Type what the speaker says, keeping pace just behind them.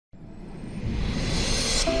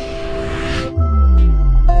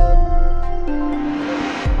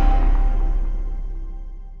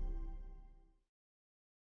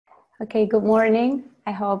Okay, good morning.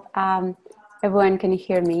 I hope everyone can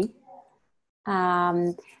hear me.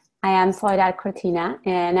 I am Soledad Cortina,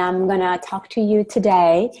 and I'm going to talk to you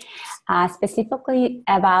today specifically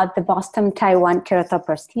about the Boston Type 1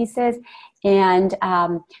 keratoprosthesis and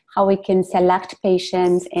how we can select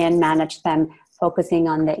patients and manage them, focusing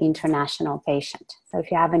on the international patient. So if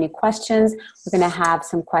you have any questions, we're going to have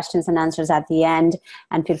some questions and answers at the end,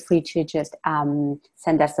 and feel free to just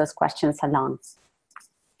send us those questions along.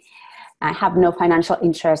 I have no financial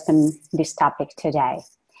interest in this topic today.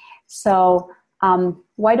 So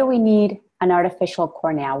why do we need an artificial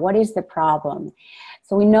cornea? What is the problem?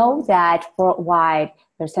 So we know that worldwide,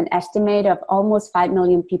 there's an estimate of almost 5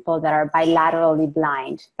 million people that are bilaterally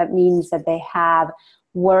blind. That means that they have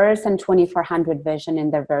worse than 2400 vision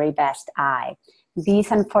in their very best eye.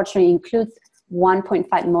 These unfortunately includes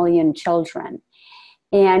 1.5 million children.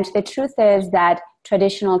 And the truth is that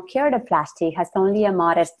traditional keratoplasty has only a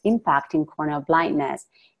modest impact in corneal blindness.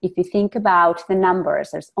 If you think about the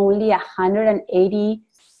numbers, there's only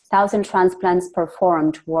 180,000 transplants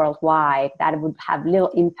performed worldwide. That would have little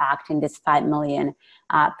impact in this 5 million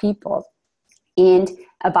people. And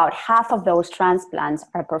about half of those transplants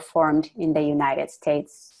are performed in the United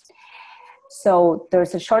States. So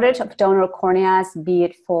there's a shortage of donor corneas, be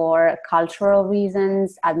it for cultural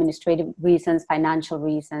reasons, administrative reasons, financial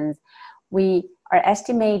reasons. We are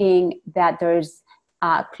estimating that there's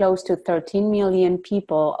close to 13 million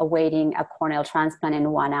people awaiting a corneal transplant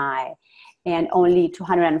in one eye, and only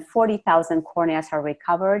 240,000 corneas are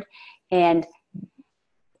recovered, and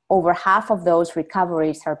over half of those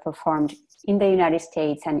recoveries are performed in the United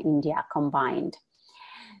States and India combined.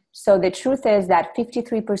 So the truth is that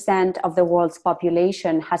 53% of the world's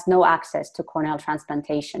population has no access to corneal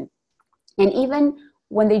transplantation. And even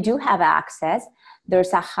when they do have access,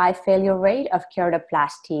 there's a high failure rate of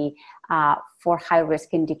keratoplasty for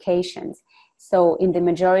high-risk indications. So in the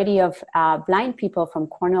majority of blind people from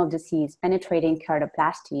corneal disease, penetrating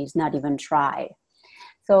keratoplasty is not even tried.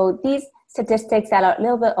 So these statistics are a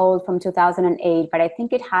little bit old, from 2008, but I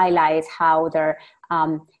think it highlights how there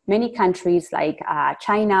are many countries like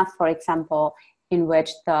China, for example, in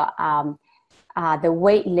which the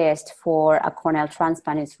wait list for a corneal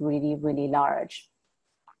transplant is really, really large.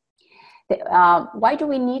 Why do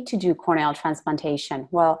we need to do corneal transplantation?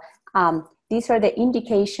 Well, these are the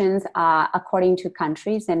indications according to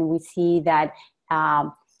countries, and we see that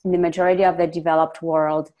in the majority of the developed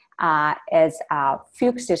world is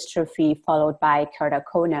Fuchs dystrophy, followed by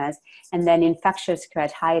keratoconus, and then infectious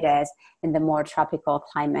keratitis in the more tropical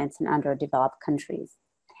climates and underdeveloped countries.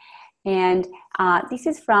 And this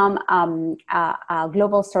is from a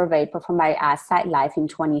global survey performed by Cybersight in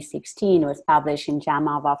 2016. It was published in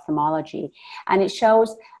JAMA of Ophthalmology. And it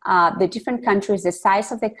shows the different countries. The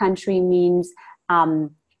size of the country means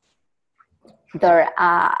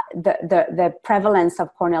the prevalence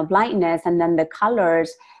of corneal blindness, and then the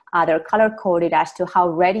colors, they're color-coded as to how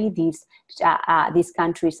ready these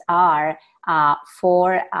countries are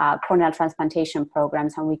for corneal transplantation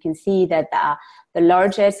programs. And we can see that the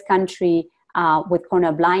largest country with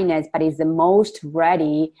corneal blindness, but is the most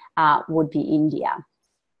ready, would be India.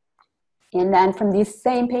 And then from this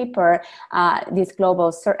same paper, this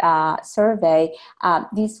global survey,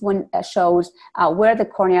 this one shows where the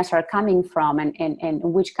corneas are coming from, and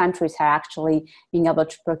which countries are actually being able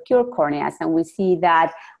to procure corneas. And we see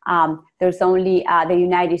that there's only the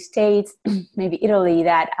United States, maybe Italy,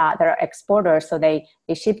 that are exporters, so they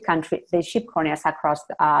ship corneas across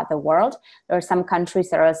the world. There are some countries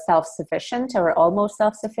that are self-sufficient or almost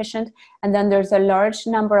self-sufficient, and then there's a large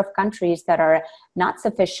number of countries that are not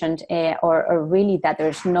sufficient, or really that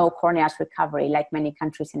there's no corneas recovery, like many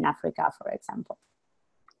countries in Africa, for example.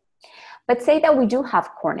 But say that we do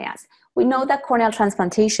have corneas. We know that corneal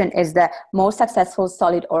transplantation is the most successful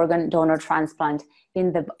solid organ donor transplant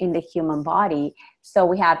in the human body. So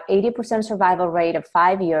we have 80% survival rate of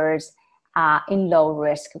 5 years in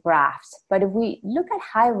low-risk grafts. But if we look at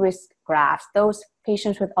high-risk grafts, those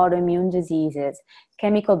patients with autoimmune diseases,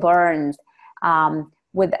 chemical burns,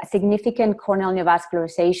 with significant corneal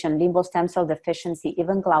neovascularization, limbal stem cell deficiency,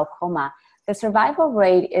 even glaucoma, the survival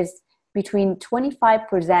rate is between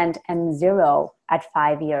 25% and 0 at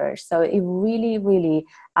 5 years. So it really, really,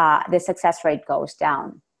 the success rate goes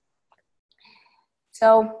down.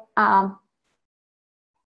 So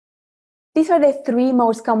these are the 3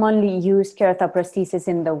 most commonly used keratoprostheses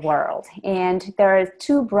in the world. And there are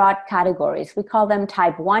 2 broad categories. We call them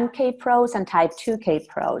type 1K pros and type 2K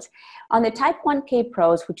pros. On the type 1K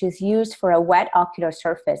pros, which is used for a wet ocular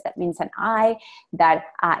surface, that means an eye that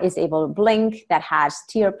is able to blink, that has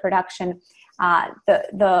tear production,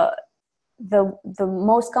 the the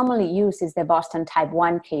most commonly used is the Boston Type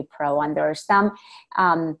 1 K Pro, and there are some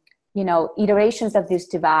iterations of this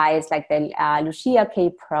device like the Lucia K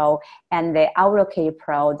Pro and the Auro K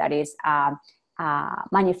Pro that is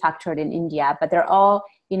manufactured in India, but they're all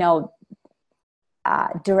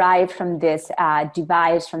derived from this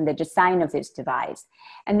device, from the design of this device.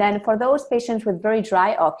 And then for those patients with very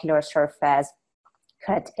dry ocular surface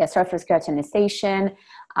keratinization,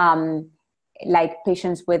 like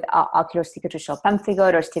patients with ocular cicatricial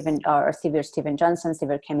pemphigoid or severe Stevens-Johnson,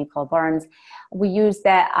 severe chemical burns, we use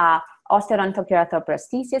the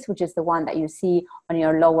osteodontokeratoprosthesis, which is the one that you see on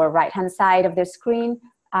your lower right-hand side of the screen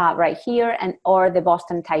right here, or the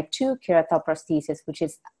Boston Type 2 keratoprosthesis, which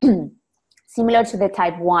is similar to the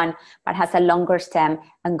Type 1, but has a longer stem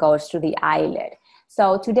and goes through the eyelid.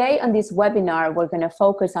 So today on this webinar, we're going to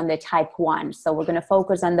focus on the Type 1. So we're going to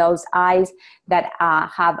focus on those eyes that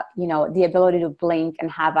have, the ability to blink and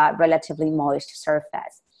have a relatively moist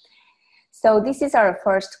surface. So this is our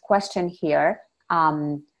first question here.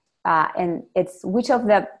 And it's which of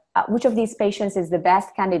these patients is the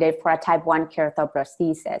best candidate for a Type 1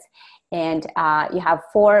 keratoprosthesis? And you have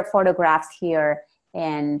 4 photographs here,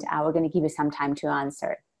 and we're going to give you some time to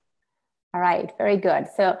answer. All right, very good.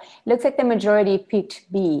 So looks like the majority picked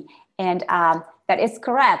B, and that is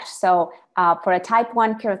correct. So for a Type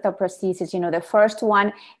 1 keratoprosthesis, the first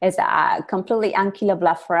one is completely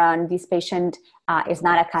ankyloblepharon. This patient is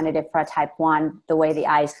not a candidate for a Type 1 the way the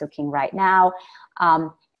eye is looking right now.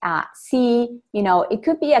 C, it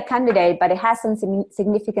could be a candidate, but it has some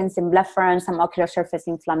significant symblepharon, some ocular surface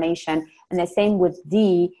inflammation, and the same with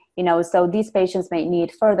D, so these patients may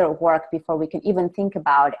need further work before we can even think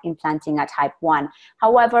about implanting a Type 1.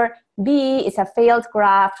 However, B is a failed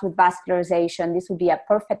graft with vascularization. This would be a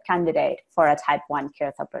perfect candidate for a Type 1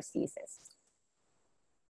 keratoprosthesis.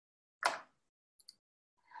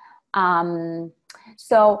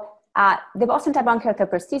 The Boston Type 1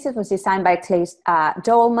 keratoprosthesis was designed by Claes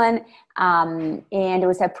Dolman, and it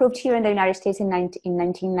was approved here in the United States in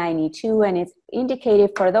 1992, and it's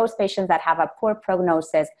indicated for those patients that have a poor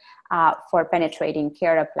prognosis for penetrating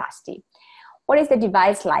keratoplasty. What is the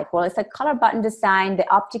device like? Well, it's a color button design. The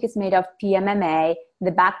optic is made of PMMA.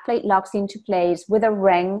 The backplate locks into place with a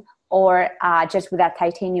ring or just with a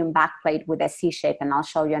titanium backplate with a C shape, and I'll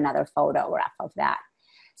show you another photograph of that.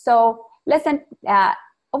 So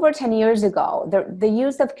over 10 years ago, the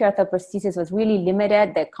use of keratoprosthesis was really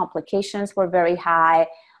limited. The complications were very high,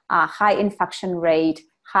 high infection rate,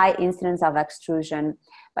 high incidence of extrusion.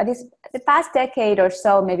 But the past decade or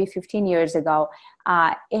so, maybe 15 years ago,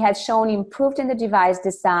 it has shown improved in the device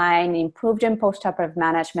design, improved in postoperative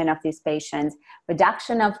management of these patients,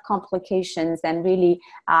 reduction of complications, and really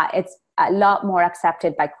it's a lot more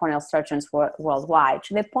accepted by corneal surgeons worldwide,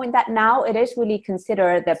 to the point that now it is really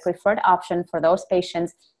considered the preferred option for those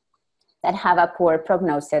patients that have a poor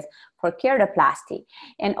prognosis for keratoplasty.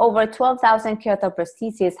 And over 12,000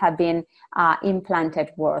 keratoprostheses have been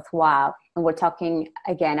implanted worthwhile. And we're talking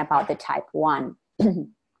again about the Type 1.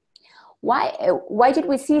 Why did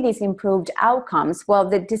we see these improved outcomes? Well,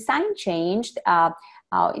 the design changed.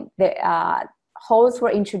 Holes were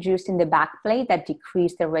introduced in the backplate that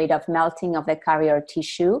decreased the rate of melting of the carrier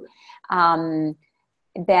tissue. Then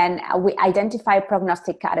we identified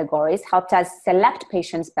prognostic categories, helped us select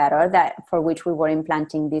patients better for which we were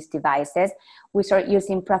implanting these devices. We started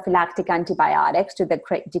using prophylactic antibiotics to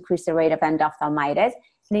decrease the rate of endophthalmitis,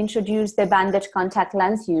 and introduced the bandage contact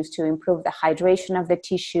lens used to improve the hydration of the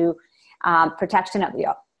tissue, protection of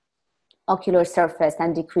the ocular surface,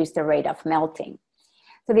 and decrease the rate of melting.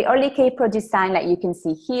 So the early K-Pro design that you can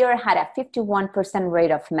see here had a 51%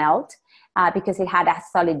 rate of melt because it had a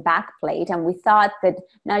solid backplate, and we thought that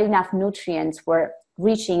not enough nutrients were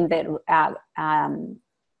reaching the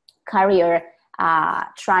carrier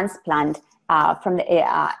transplant from the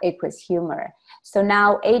aqueous humor. So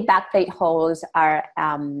now 8 backplate holes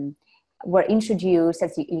were introduced,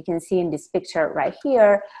 as you can see in this picture right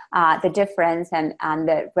here, the difference, and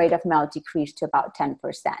the rate of melt decreased to about 10%.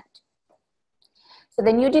 So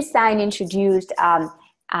the new design introduced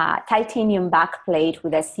titanium backplate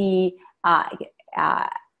with a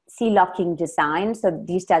C-locking design. So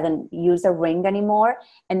this doesn't use a ring anymore.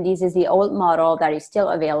 And this is the old model that is still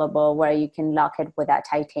available where you can lock it with a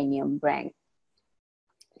titanium ring.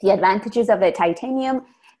 The advantages of the titanium,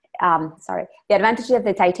 backplate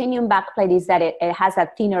is that it has a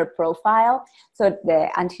thinner profile. So the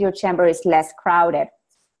anterior chamber is less crowded.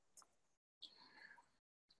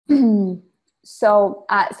 So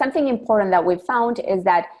something important that we found is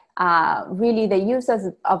that really the use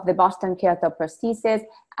of the Boston keratoprosthesis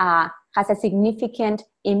has a significant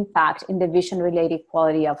impact in the vision-related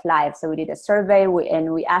quality of life. So we did a survey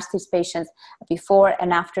and we asked these patients before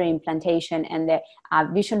and after implantation, and the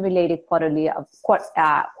vision-related quality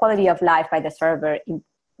of life by the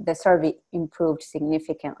survey improved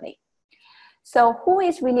significantly. So who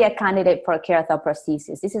is really a candidate for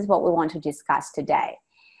kerathoprosthesis? This is what we want to discuss today.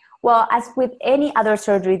 Well, as with any other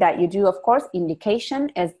surgery that you do, of course, indication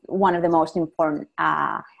is one of the most important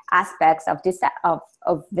aspects of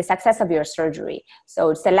the success of your surgery.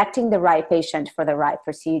 So selecting the right patient for the right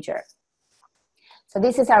procedure. So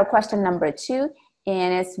this is our question number 2,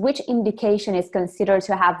 and it's which indication is considered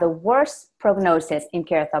to have the worst prognosis in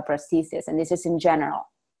kerathoprosthesis, and this is in general.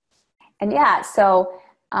 And yeah, so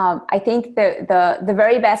I think the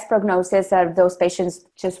very best prognosis are those patients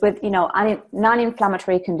just with,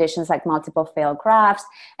 non-inflammatory conditions like multiple failed grafts.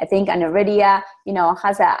 I think aniridia,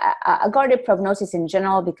 has a guarded prognosis in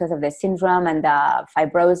general because of the syndrome and the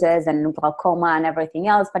fibrosis and glaucoma and everything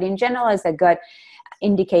else. But in general, it's a good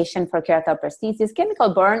indication for kerathoprosthesis.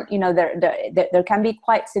 Chemical burn, there can be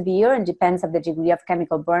quite severe and depends on the degree of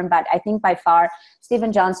chemical burn. But I think by far,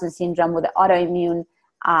 Stevens-Johnson syndrome with the autoimmune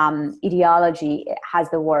etiology has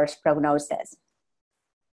the worst prognosis.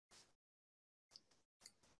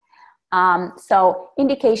 So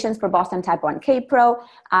indications for Boston type 1K pro,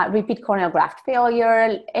 repeat corneal graft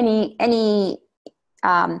failure, any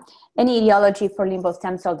etiology for limbal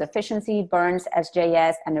stem cell deficiency, burns,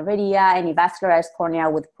 SJS, aniridia, any vascularized cornea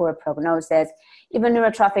with poor prognosis, even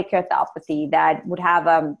neurotrophic keratopathy that would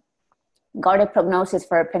have guarded prognosis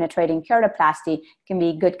for penetrating keratoplasty can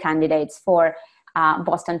be good candidates for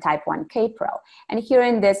Boston type 1K pro. And here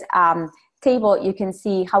in this table, you can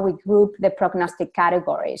see how we group the prognostic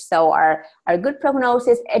categories. So our good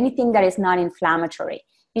prognosis, anything that is not inflammatory.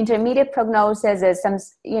 Intermediate prognosis is some,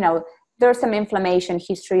 there's some inflammation,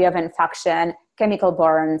 history of infection, chemical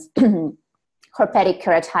burns, herpetic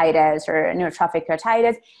keratitis or neurotrophic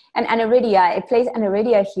keratitis, and aniridia. It plays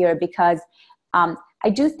aniridia here because I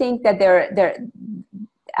do think that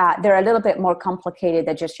they're a little bit more complicated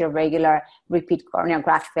than just your regular repeat corneal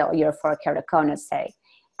graft failure for keratoconus,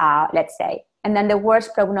 let's say. And then the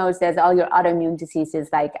worst prognosis, all your autoimmune diseases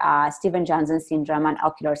like Stevens-Johnson syndrome and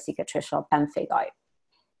ocular cicatricial pemphigoid.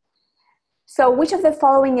 So which of the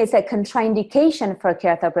following is a contraindication for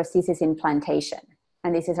kerathoprosthesis implantation?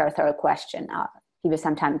 And this is our third question. I'll give you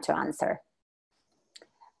some time to answer.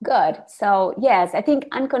 Good. So yes, I think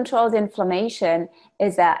uncontrolled inflammation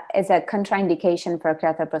is a contraindication for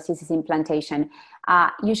kerathoprosthesis implantation.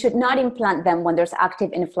 You should not implant them when there's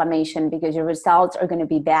active inflammation because your results are going to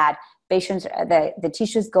be bad. Patients, the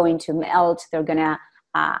tissue is going to melt. They're going to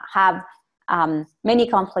have many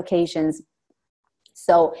complications.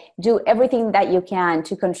 So do everything that you can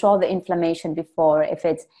to control the inflammation before, if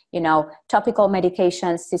it's, topical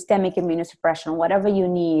medications, systemic immunosuppression, whatever you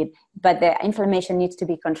need, but the inflammation needs to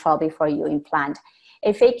be controlled before you implant.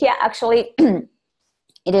 Aphakia, actually,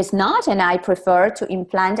 it is not, and I prefer to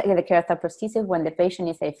implant the kerathoprosthesis when the patient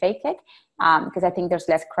is aphakic because I think there's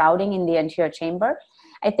less crowding in the anterior chamber.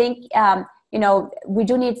 I think, we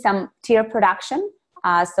do need some tear production.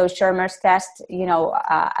 So Schirmer's test,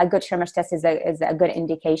 a good Schirmer's test is a good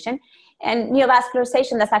indication. And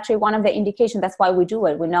neovascularization, that's actually one of the indications. That's why we do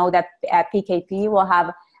it. We know that PKP will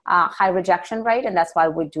have a high rejection rate, and that's why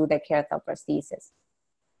we do the kerathoprosthesis.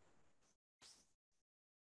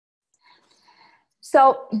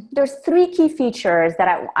 So there's 3 key features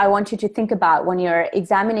that I want you to think about when you're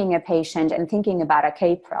examining a patient and thinking about a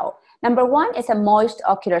K-Pro. Number 1 is a moist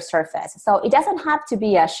ocular surface. So it doesn't have to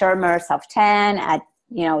be a Schirmer's of 10 at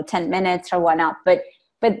 10 minutes or whatnot, but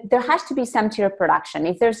there has to be some tear production.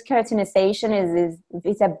 If there's keratinization, if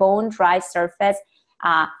it's a bone dry surface,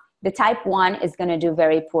 the type 1 is going to do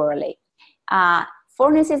very poorly.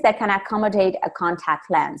 Fornices that can accommodate a contact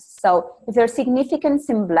lens. So if there's significant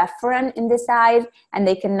symblepharon in this eye and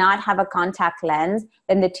they cannot have a contact lens,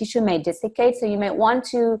 then the tissue may desiccate. So you may want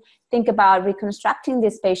to think about reconstructing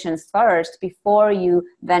these patients first before you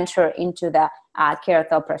venture into the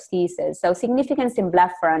kerathoprosthesis. So significant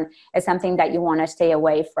symblepharon is something that you want to stay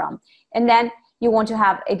away from. And then you want to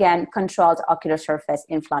have, again, controlled ocular surface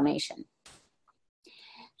inflammation.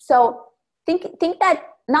 So think that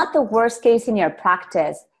not the worst case in your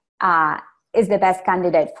practice is the best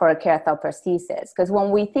candidate for a kerathoprosthesis. Because when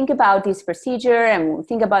we think about this procedure and we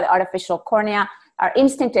think about artificial cornea, our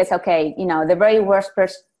instinct is, okay, the very worst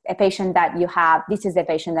patient that you have, this is the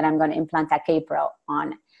patient that I'm going to implant a K-Pro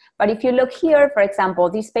on. But if you look here, for example,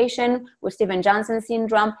 this patient with Stevens-Johnson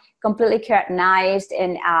syndrome, completely keratinized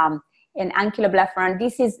in ankyloblepharon,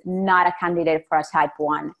 this is not a candidate for a type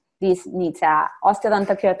 1. This needs a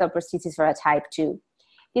osteodontal kerathoprosthesis for a type 2.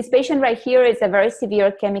 This patient right here is a very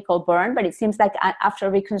severe chemical burn, but it seems like after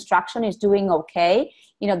reconstruction is doing okay.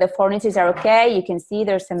 You know, the fornices are okay. You can see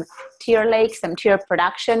there's some tear lakes, some tear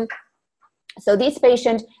production. So this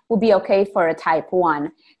patient will be okay for a type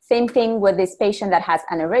 1. Same thing with this patient that has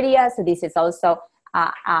aniridia. So this is also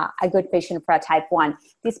a good patient for a type 1.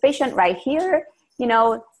 This patient right here, you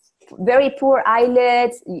know, very poor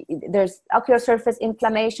eyelids. There's ocular surface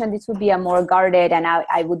inflammation. This would be a more guarded, and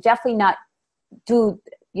I would definitely not do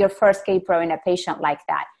your first K-Pro in a patient like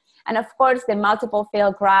that. And of course, the multiple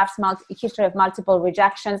failed grafts, history of multiple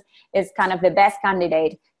rejections is kind of the best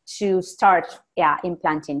candidate to start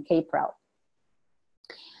implanting K-Pro.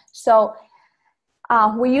 So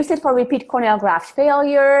we use it for repeat corneal graft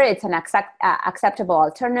failure. It's an acceptable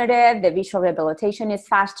alternative. The visual rehabilitation is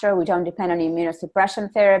faster. We don't depend on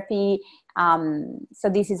immunosuppression therapy. So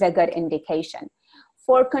this is a good indication.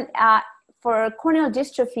 For corneal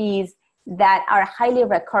dystrophies that are highly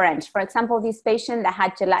recurrent, for example, this patient that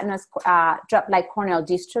had gelatinous drop-like corneal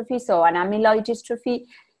dystrophy, so an amyloid dystrophy,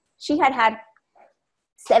 she had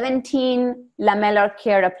 17 lamellar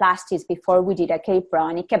keratoplasties before we did a K-Pro,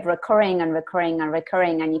 and it kept recurring and recurring and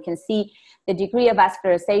recurring. And you can see the degree of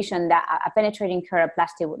vascularization that a penetrating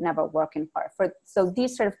keratoplasty would never work in her. So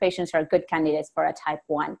these sort of patients are good candidates for a type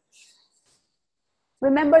 1.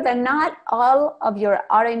 Remember that not all of your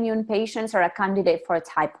autoimmune patients are a candidate for a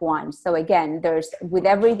type 1. So again, with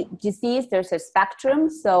every disease, there's a spectrum.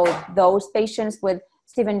 So those patients with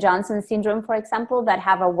Stevens-Johnson syndrome, for example, that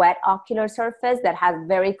have a wet ocular surface, that have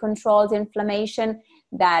very controlled inflammation,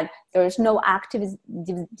 that there's no active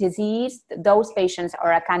disease, those patients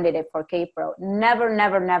are a candidate for K-Pro. Never,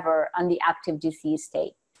 never, never on the active disease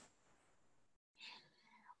state.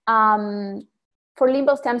 For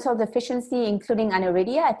limbal stem cell deficiency, including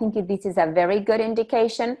aniridia, I think this is a very good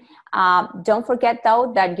indication. Don't forget,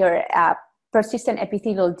 though, that your persistent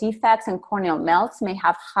epithelial defects and corneal melts may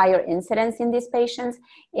have higher incidence in these patients,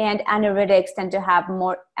 and aniridics tend to have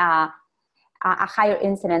more a higher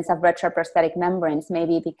incidence of retroprosthetic membranes,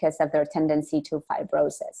 maybe because of their tendency to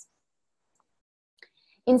fibrosis.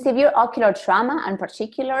 In severe ocular trauma, in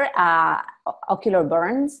particular ocular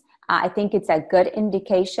burns, I think it's a good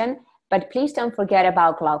indication. But please don't forget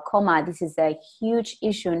about glaucoma. This is a huge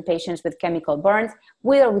issue in patients with chemical burns,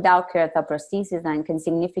 with or without keratoplasties, and can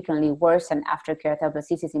significantly worsen after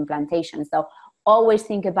keratoplasties implantation. So always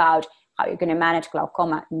think about how you're going to manage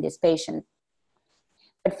glaucoma in this patient.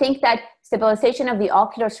 But think that stabilization of the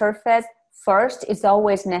ocular surface first is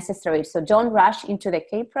always necessary. So don't rush into the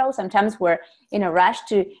K-Pro. Sometimes we're in a rush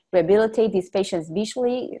to rehabilitate these patients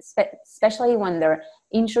visually, especially when their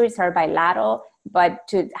injuries are bilateral. But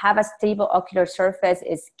to have a stable ocular surface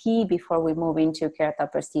is key before we move into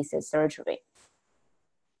keratoplasties surgery.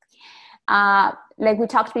 Like we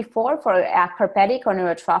talked before, for herpetic or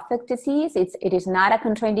neurotrophic disease, it is not a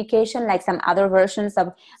contraindication like some other versions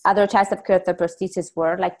of other types of keratoplasties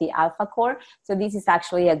were, like the alpha core. So this is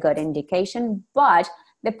actually a good indication. But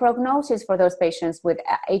the prognosis for those patients with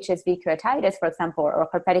HSV keratitis, for example, or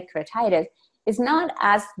herpetic keratitis, is not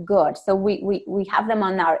as good. So we have them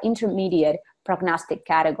on our intermediate prognostic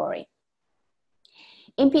category.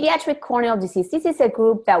 In pediatric corneal disease, this is a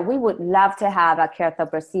group that we would love to have a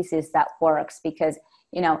keratoplasties that works, because,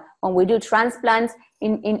 you know, when we do transplants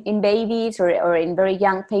in babies or in very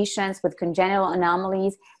young patients with congenital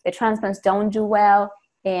anomalies, the transplants don't do well,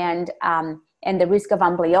 and the risk of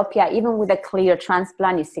amblyopia, even with a clear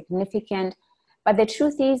transplant, is significant. But the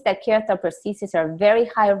truth is that keratoplasties are very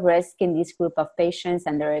high risk in this group of patients,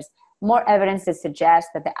 and there is more evidence to suggest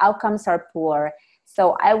that the outcomes are poor.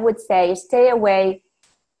 So I would say stay away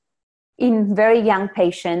in very young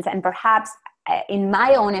patients, and perhaps in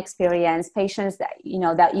my own experience, patients that, you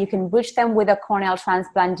know, that you can bridge them with a corneal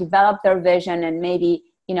transplant, develop their vision, and maybe,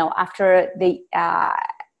 you know, after the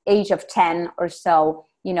age of 10 or so,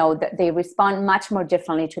 you know, they respond much more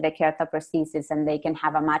differently to the keratoplasties, and they can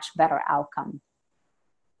have a much better outcome.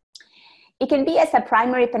 It can be as a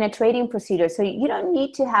primary penetrating procedure. So you don't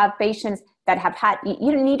need to have patients that have had,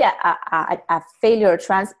 you don't need a failed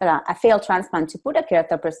transplant to put a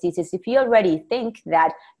keratoplasties. If you already think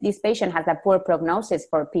that this patient has a poor prognosis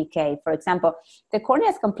for PK, for example, the cornea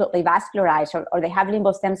is completely vascularized, or they have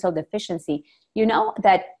limbal stem cell deficiency, you know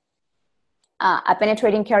that a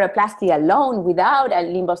penetrating keratoplasty alone without a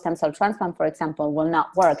limbal stem cell transplant, for example, will not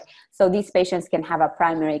work. So these patients can have a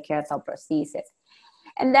primary keratoplasties.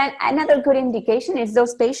 And then another good indication is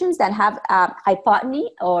those patients that have hypotony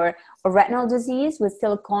or retinal disease with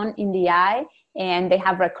silicone in the eye, and they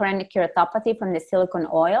have recurrent keratopathy from the silicone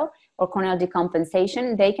oil or corneal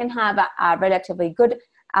decompensation. They can have a relatively good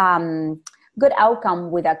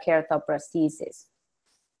outcome with a keratoplasties.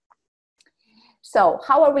 So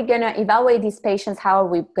how are we going to evaluate these patients? How are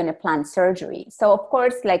we going to plan surgery? So of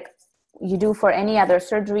course, like you do for any other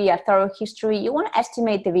surgery, a thorough history, you want to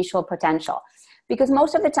estimate the visual potential, because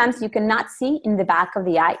most of the times you cannot see in the back of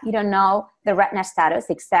the eye. You don't know the retina status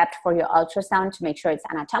except for your ultrasound to make sure it's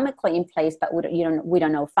anatomically in place, but we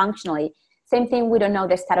don't know functionally. Same thing, we don't know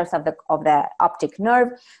the status of the optic nerve.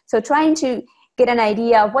 So trying to get an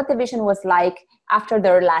idea of what the vision was like after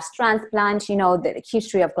their last transplant, the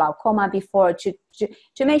history of glaucoma before,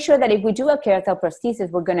 to make sure that if we do a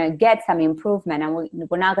kerathoprosthesis, we're going to get some improvement, and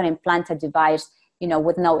we're not going to implant a device,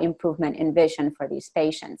 with no improvement in vision for these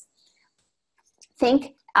patients.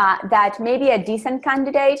 Think that maybe a decent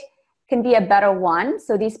candidate can be a better one.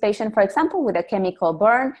 So this patient, for example, with a chemical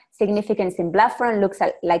burn, significant symblepharon, looks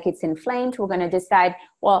like it's inflamed. We're going to decide,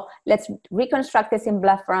 well, let's reconstruct the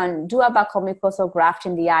symblepharon, do a buccal mucosal graft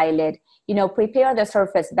in the eyelid, prepare the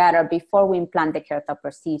surface better before we implant the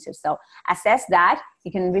kerathoprosthesis. So assess that.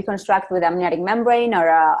 You can reconstruct with amniotic membrane or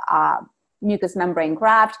a mucous membrane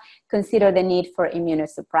graft. Consider the need for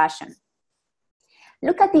immunosuppression.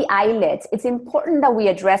 Look at the eyelids. It's important that we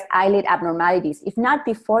address eyelid abnormalities, if not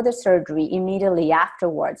before the surgery, immediately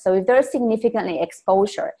afterwards. So if there's significantly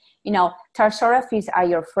exposure, tarsorrhaphies are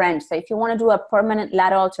your friends. So if you want to do a permanent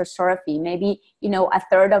lateral tarsorrhaphy, maybe, a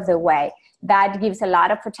third of the way, that gives a lot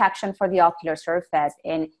of protection for the ocular surface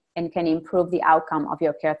and can improve the outcome of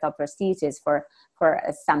your kerathoprosthesis for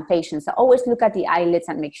some patients. So always look at the eyelids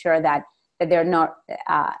and make sure that they're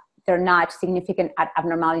not significant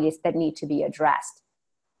abnormalities that need to be addressed.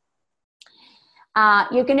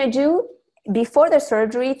 You're going to do, before the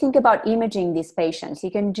surgery, think about imaging these patients.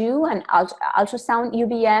 You can do an ultrasound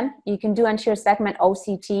UBM. You can do anterior segment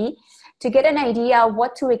OCT to get an idea of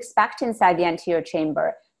what to expect inside the anterior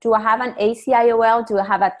chamber. Do I have an ACIOL? Do I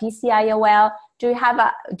have a PCIOL? Do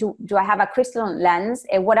I have a crystalline lens?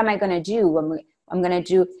 And what am I going to do? I'm going to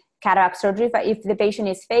do cataract surgery if the patient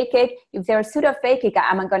is phakic. If they're pseudophakic,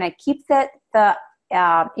 I'm going to keep the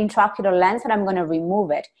intraocular lens and I'm going to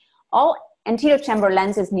remove it. All anterior chamber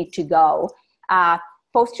lenses need to go.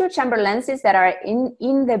 Posterior chamber lenses that are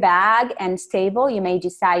in the bag and stable, you may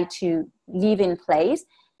decide to leave in place.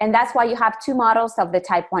 And that's why you have two models of the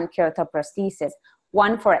type 1 kerathoprosthesis,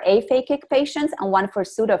 one for aphakic patients and one for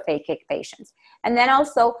pseudophakic patients. And then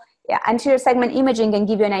also, anterior segment imaging can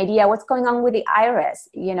give you an idea what's going on with the iris.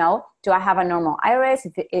 Do I have a normal iris?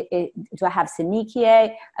 Do I have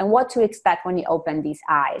synechiae? And what to expect when you open these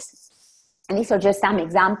eyes. And these are just some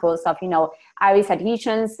examples of, iris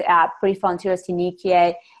adhesions, peripheral anterior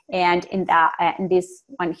synechiae. And in this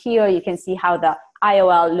one here, you can see how the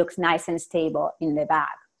IOL looks nice and stable in the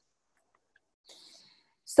back.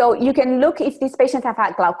 So you can look if these patients have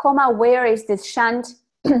had glaucoma, where is this shunt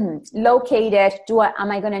located?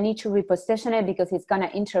 Am I going to need to reposition it because it's going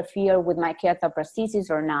to interfere with my kerathoprosthesis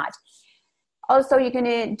or not? Also, you're going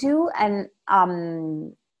to do an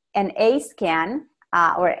A scan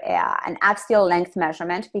or an axial length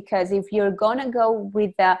measurement, because if you're going to go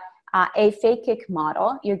with the aphakic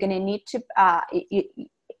model, you're going to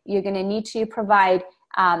need to provide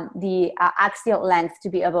the axial length to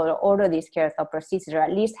be able to order these kerathoprostheses, or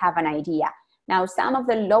at least have an idea. Now, some of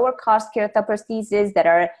the lower cost kerathoprostheses that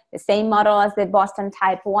are the same model as the Boston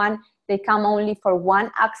type 1, they come only for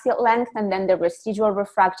one axial length, and then the residual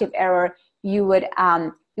refractive error you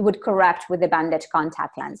would correct with the bandage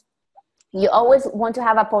contact lens. You always want to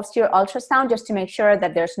have a posterior ultrasound just to make sure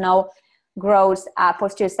that there's no gross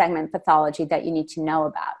posterior segment pathology that you need to know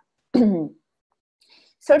about.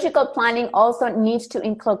 Surgical planning also needs to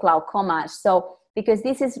include glaucoma. So, because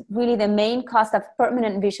this is really the main cause of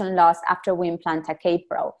permanent vision loss after we implant a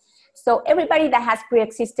K-Pro. So everybody that has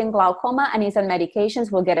pre-existing glaucoma and is on medications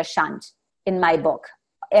will get a shunt. In my book,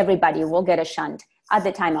 everybody will get a shunt at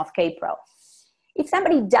the time of K-Pro. If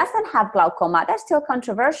somebody doesn't have glaucoma, that's still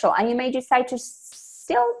controversial, and you may decide to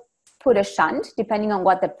still put a shunt depending on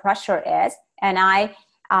what the pressure is. And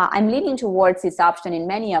I'm leaning towards this option in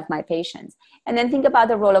many of my patients. And then think about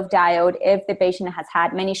the role of diode. If the patient has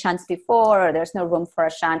had many shunts before, or there's no room for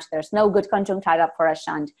a shunt, there's no good conjunctiva for a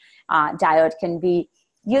shunt, diode can be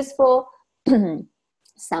useful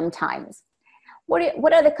sometimes.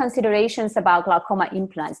 What are the considerations about glaucoma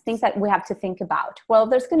implants? Things that we have to think about. Well,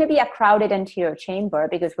 there's going to be a crowded anterior chamber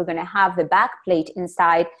because we're going to have the back plate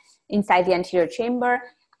inside the anterior chamber,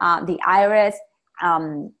 the iris.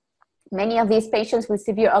 Many of these patients with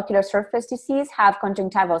severe ocular surface disease have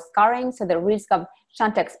conjunctival scarring, so the risk of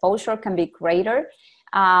shunt exposure can be greater.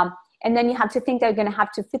 And then you have to think that you're going to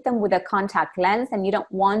have to fit them with a contact lens, and you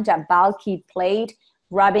don't want a bulky plate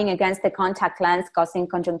rubbing against the contact lens, causing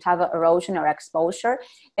conjunctival erosion or exposure.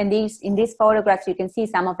 And in these photographs, you can see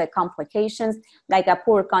some of the complications, like a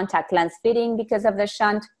poor contact lens fitting because of the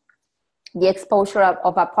shunt, the exposure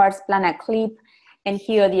of a pars plana clip, and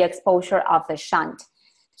here the exposure of the shunt.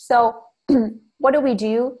 So what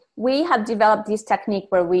do? We have developed this technique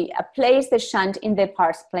where we place the shunt in the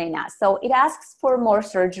pars plana. So it asks for more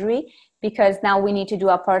surgery because now we need to do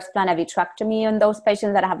a pars plana vitrectomy on those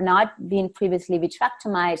patients that have not been previously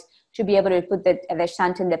vitrectomized to be able to put the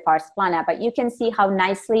shunt in the pars plana. But you can see how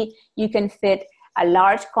nicely you can fit a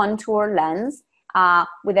large contour lens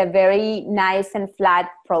with a very nice and flat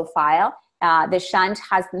profile. The shunt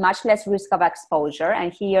has much less risk of exposure.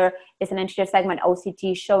 And here is an anterior segment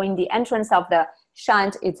OCT showing the entrance of the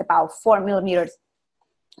shunt. It's about 4 millimeters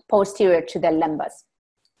posterior to the limbus.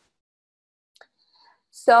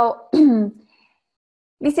 So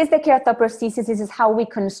this is the keratoprosthesis. This is how we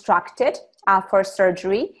construct it for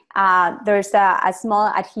surgery. There's a small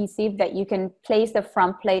adhesive that you can place the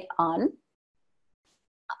front plate on,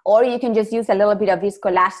 or you can just use a little bit of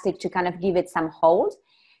viscoelastic to kind of give it some hold.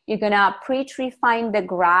 You're gonna pre-refine the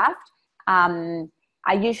graft.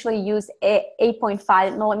 I usually use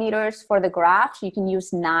 8.5 millimeters for the graft. You can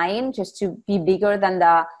use 9 just to be bigger than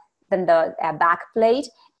the back plate.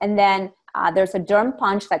 And then there's a derm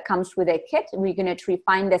punch that comes with a kit. We're gonna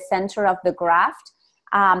refine the center of the graft.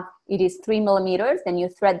 It is 3 millimeters. Then you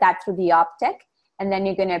thread that through the optic, and then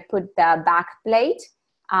you're gonna put the back plate.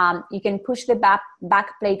 You can push the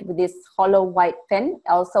back plate with this hollow white pin. It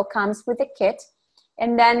also comes with a kit.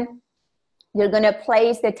 And then you're going to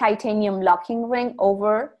place the titanium locking ring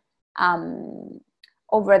over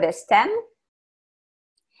the stem.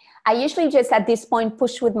 I usually just at this point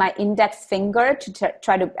push with my index finger to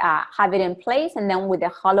try to have it in place. And then with the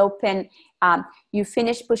hollow pin, you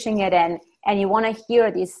finish pushing it in, and you want to hear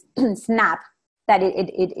this snap that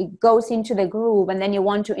it goes into the groove. And then you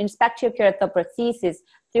want to inspect your keratoprosthesis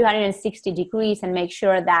 360 degrees and make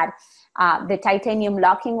sure that the titanium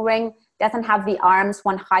locking ring doesn't have the arms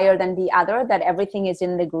one higher than the other, that everything is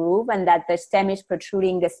in the groove, and that the stem is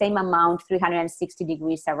protruding the same amount 360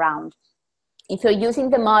 degrees around. If you're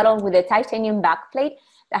using the model with a titanium backplate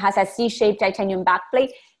that has a C-shaped titanium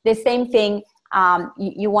backplate, the same thing,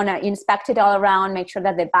 you want to inspect it all around, make sure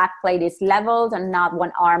that the backplate is leveled and not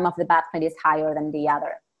one arm of the backplate is higher than the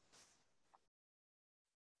other.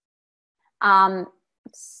 Okay.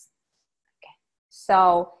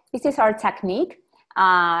 So this is our technique.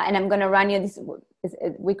 And I'm going to run you this,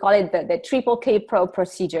 we call it the triple K Pro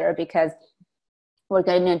procedure, because we're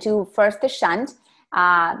going to do first the shunt.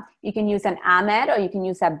 You can use an AMED or you can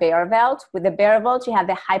use a bare welt. With the bare welt, you have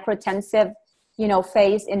the hypertensive,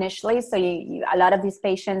 phase initially. So a lot of these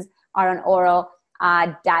patients are on oral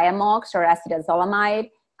Diamox or acetazolamide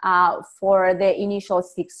for the initial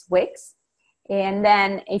 6 weeks. And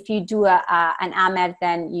then if you do an AMED,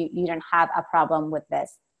 then you don't have a problem with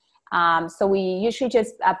this. So we usually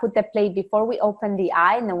just put the plate before we open the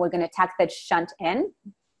eye, and then we're going to tuck the shunt in.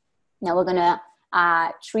 Now we're going to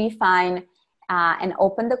refine and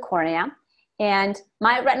open the cornea. And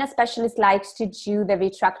my retina specialist likes to do the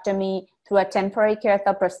vitrectomy through a temporary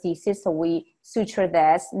keratoprosthesis. So we suture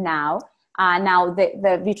this now. Now the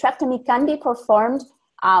vitrectomy can be performed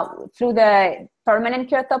through the permanent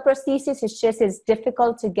keratoprosthesis. It's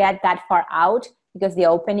difficult to get that far out because the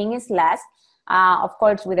opening is less. Of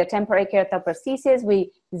course, with a temporary keratoprosthesis,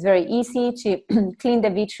 it's very easy to clean the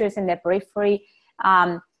vitreous in the periphery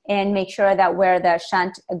and make sure that where the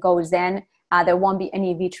shunt goes in, there won't be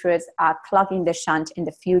any vitreous clogging the shunt in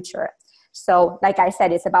the future. So like I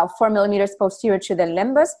said, it's about 4 millimeters posterior to the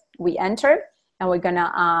limbus. We enter, and we're going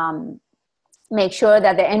to make sure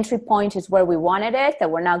that the entry point is where we wanted it, that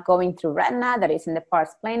we're not going through retina, that is in the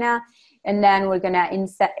pars plana. And then we're going to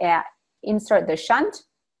insert the shunt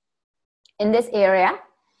in this area.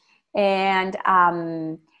 And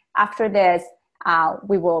after this,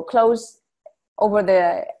 we will close over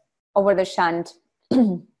the shunt.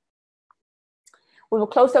 We will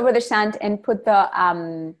close over the shunt and put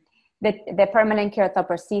the permanent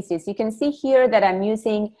keratoprosthesis. You can see here that I'm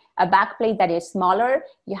using a backplate that is smaller.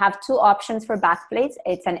 You have 2 options for backplates.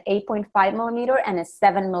 It's an 8.5 millimeter and a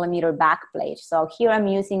 7 millimeter backplate. So here I'm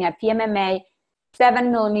using a PMMA 7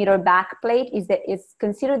 millimeter backplate. It's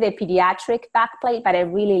considered the pediatric backplate, but I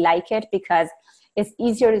really like it because it's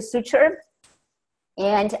easier to suture,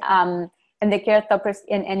 and the keratoprosthesis,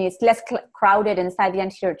 and it's less crowded inside the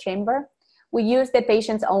anterior chamber. We use the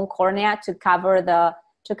patient's own cornea to cover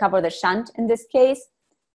the shunt in this case.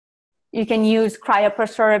 You can use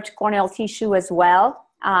cryopreserved corneal tissue as well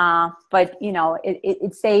But you know,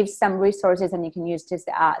 it saves some resources, and you can use just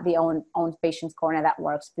the own patient's cornea. That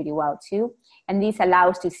works pretty well too. And this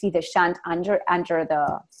allows to see the shunt under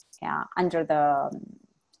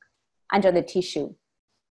the tissue.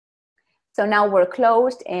 So now we're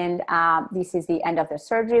closed, and this is the end of the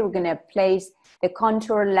surgery. We're going to place the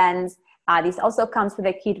contour lens. This also comes with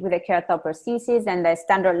a kit with a keratoprosthesis, and the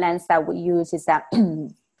standard lens that we use is a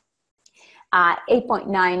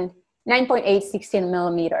 9.8 16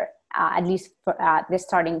 millimeter, at least for the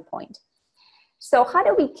starting point. So how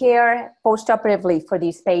do we care postoperatively for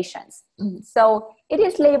these patients? So it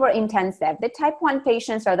is labor intensive. The type 1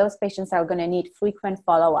 patients are those patients that are going to need frequent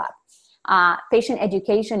follow-up. Patient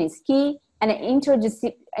education is key, and an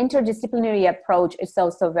interdisciplinary approach is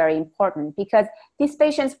also very important, because these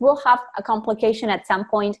patients will have a complication at some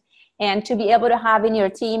point, and to be able to have in your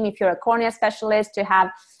team, if you're a cornea specialist, to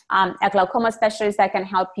have a glaucoma specialist that can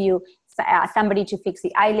help you, somebody to fix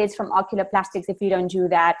the eyelids from oculoplastics if you don't do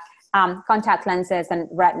that, contact lenses and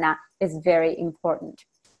retina is very important.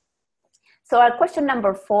 So our question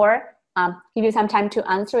number 4, give you some time to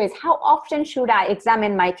answer, is how often should I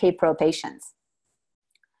examine my K-Pro patients?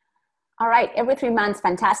 All right, every 3 months,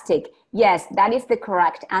 fantastic. Yes, that is the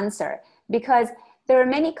correct answer, because there are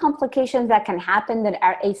many complications that can happen that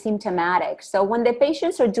are asymptomatic. So when the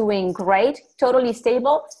patients are doing great, totally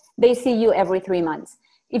stable, they see you every 3 months.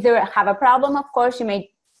 If they have a problem, of course, you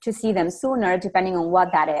may to see them sooner, depending on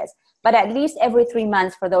what that is. But at least every 3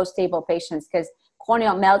 months for those stable patients, because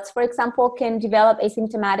corneal melts, for example, can develop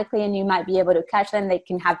asymptomatically, and you might be able to catch them. They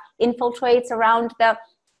can have infiltrates around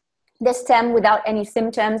the stem without any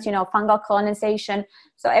symptoms, you know, fungal colonization.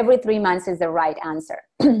 So every 3 months is the right answer.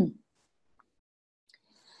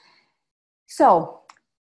 So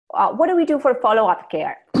what do we do for follow-up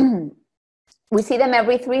care? We see them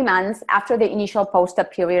every 3 months after the initial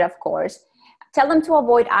post-op period, of course. Tell them to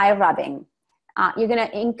avoid eye rubbing. You're going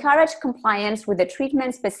to encourage compliance with the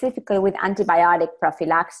treatment, specifically with antibiotic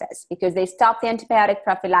prophylaxis, because they stop the antibiotic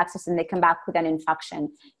prophylaxis and they come back with an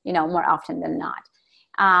infection, you know, more often than not.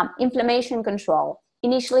 Inflammation control.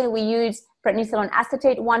 Initially, we use prednisolone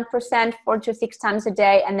acetate 1% 4 to 6 times a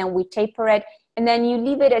day, and then we taper it, and then you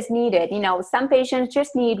leave it as needed. You know, some patients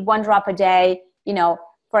just need 1 drop a day, you know,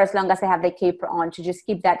 for as long as they have the K-Pro on, to just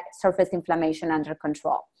keep that surface inflammation under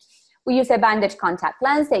control. We use a bandage contact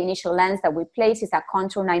lens. The initial lens that we place is a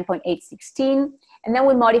contour 9.816, and then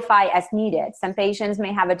we modify as needed. Some patients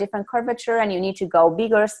may have a different curvature, and you need to go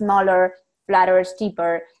bigger, smaller, flatter,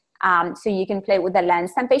 steeper, so you can play with the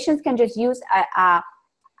lens. Some patients can just use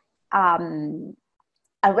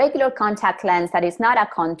a regular contact lens that is not a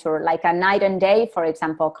contour, like a night and day, for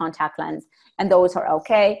example, contact lens, and those are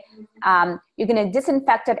okay. You're going to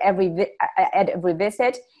disinfect it at every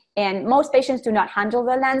visit, and most patients do not handle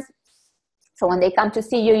the lens. So when they come to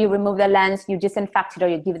see you, you remove the lens, you disinfect it, or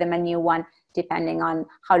you give them a new one, depending on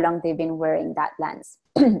how long they've been wearing that lens.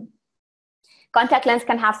 Contact lens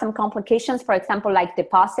can have some complications, for example, like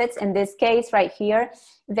deposits. In this case right here,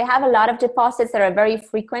 if they have a lot of deposits that are very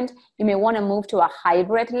frequent, you may want to move to a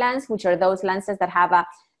hybrid lens, which are those lenses that have a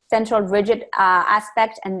central rigid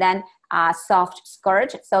aspect and then a soft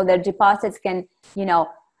skirt. So the deposits can, you know,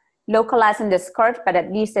 localize in the skirt, but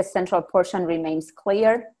at least the central portion remains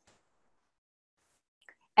clear.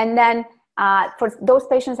 And then for those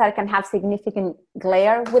patients that can have significant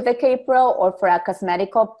glare with the K-Pro, or for a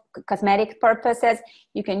cosmetic purposes,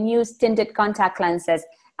 you can use tinted contact lenses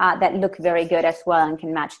that look very good as well and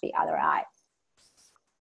can match the other eye.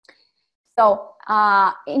 So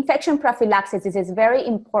infection prophylaxis is very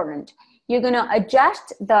important. You're going to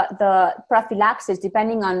adjust the prophylaxis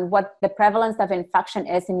depending on what the prevalence of infection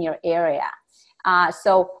is in your area.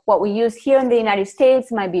 So what we use here in the United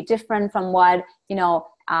States might be different from what, you know,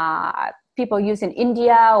 people use in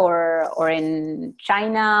India or in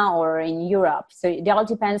China or in Europe. So it all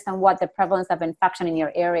depends on what the prevalence of infection in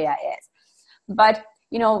your area is. But,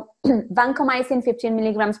 you know, vancomycin 15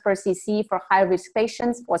 milligrams per cc for high-risk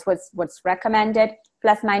patients was what's recommended,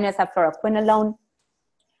 plus minus a fluoroquinolone.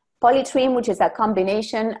 Polytrim, which is a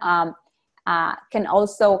combination, can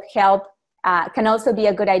also help, can also be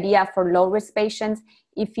a good idea for low-risk patients.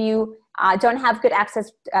 If you don't have good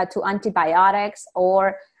access to antibiotics,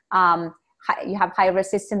 or you have high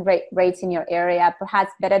resistance rates in your area,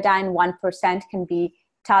 perhaps betadine 1% can be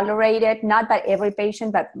tolerated, not by every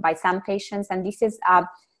patient, but by some patients. And this is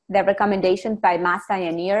the recommendations by Mass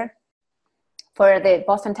Pioneer for the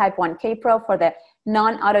Boston Type 1 K-Pro, for the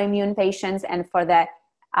non-autoimmune patients and for the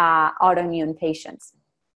autoimmune patients.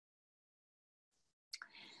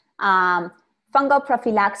 Fungal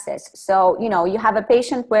prophylaxis. So, you know, you have a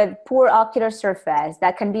patient with poor ocular surface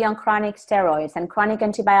that can be on chronic steroids and chronic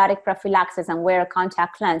antibiotic prophylaxis and wear a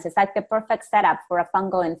contact lens. It's like the perfect setup for a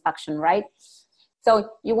fungal infection, right?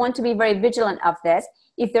 So you want to be very vigilant of this.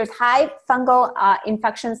 If there's high fungal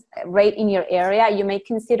infections rate in your area, you may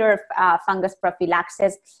consider fungus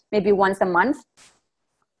prophylaxis maybe once a month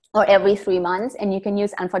or every 3 months. And you can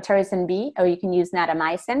use amphotericin B or you can use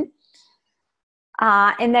natamycin.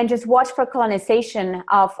 And then just watch for colonization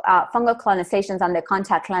of fungal colonizations on the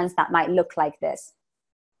contact lens that might look like this.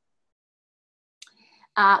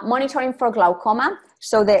 Monitoring for glaucoma.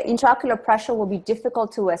 So the intraocular pressure will be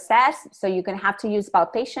difficult to assess. So you're going to have to use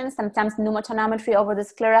palpation. Sometimes pneumotonometry over the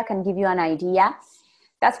sclera can give you an idea.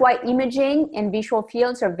 That's why imaging and visual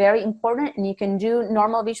fields are very important. And you can do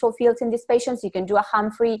normal visual fields in these patients. You can do a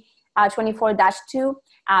Humphrey 24-2.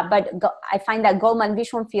 But I find that Goldman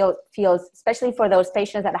vision fields, especially for those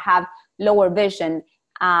patients that have lower vision,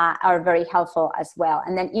 are very helpful as well.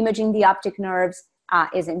 And then imaging the optic nerves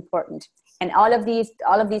is important. And all of these,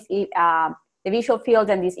 the visual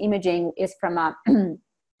fields and this imaging is from a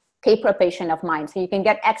K-Pro patient of mine. So you can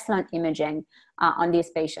get excellent imaging on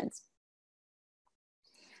these patients.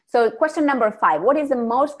 So question number 5, what is the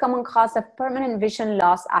most common cause of permanent vision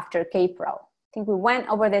loss after K-Pro? I think we went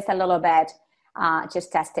over this a little bit,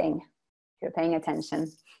 just testing, if you're paying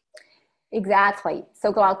attention. Exactly.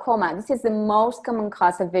 So glaucoma, this is the most common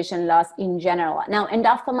cause of vision loss in general. Now,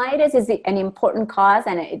 endophthalmitis is an important cause,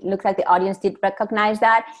 and it looks like the audience did recognize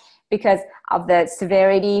that because of the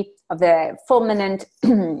severity of the fulminant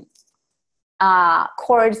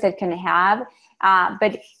cords that can have.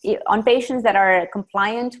 But on patients that are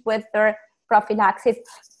compliant with their prophylaxis,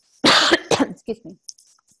 excuse me,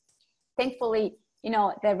 thankfully, you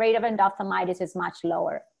know, the rate of endophthalmitis is much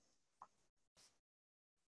lower.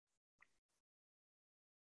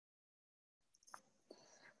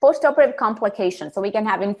 Postoperative complications. So we can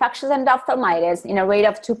have infectious endophthalmitis in a rate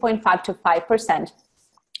of 2.5 to 5%.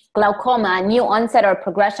 Glaucoma, new onset or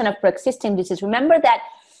progression of pre-existing disease. Remember that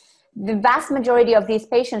the vast majority of these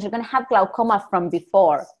patients are going to have glaucoma from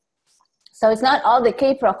before. So it's not all the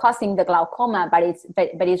K-Pro causing the glaucoma, but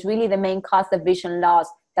it's really the main cause of vision loss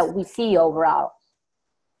that we see overall.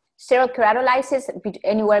 Steroid keratolysis,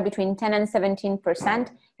 anywhere between 10 and 17%.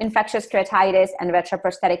 Infectious keratitis and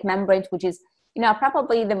retroprosthetic membranes, which is, you know,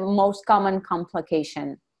 probably the most common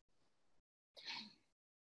complication.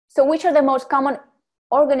 So which are the most common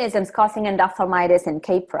organisms causing endophthalmitis in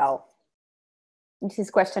K-Pro? This is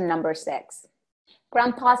question number 6.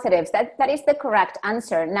 Gram-positives, that is the correct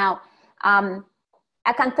answer. Now,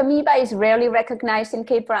 acanthamoeba is rarely recognized in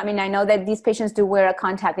K-Pro. I mean, I know that these patients do wear a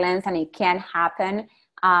contact lens and it can happen.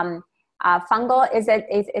 Fungal is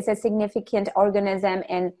a significant organism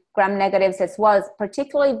in gram-negatives as well,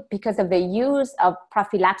 particularly because of the use of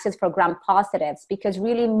prophylaxis for gram-positives, because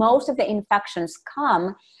really most of the infections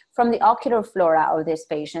come from the ocular flora of this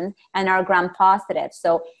patient and are gram-positive.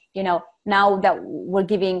 So, you know, now that we're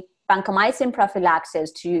giving vancomycin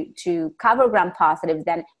prophylaxis to cover gram-positives,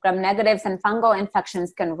 then gram-negatives and fungal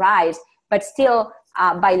infections can rise, but still,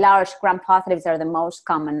 by large, gram-positives are the most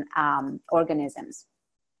common organisms.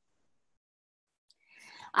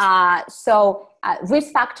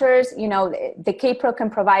 Risk factors, you know, the K-Pro can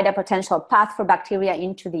provide a potential path for bacteria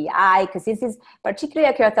into the eye, because this is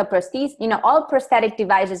particularly a keratoprosthesis. You know, all prosthetic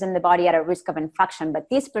devices in the body are at risk of infection, but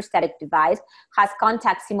this prosthetic device has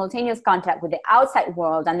simultaneous contact with the outside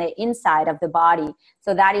world and the inside of the body.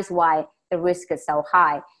 So that is why the risk is so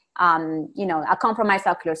high. You know, a compromised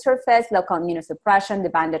ocular surface, local immunosuppression, the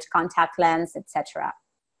bandaged contact lens, etc.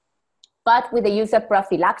 But with the use of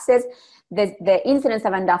prophylaxis, the incidence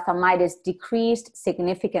of endophthalmitis decreased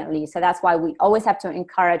significantly. So that's why we always have to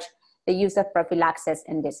encourage the use of prophylaxis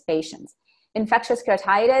in these patients. Infectious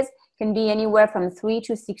keratitis can be anywhere from 3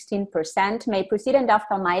 to 16%, may precede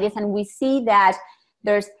endophthalmitis, and we see that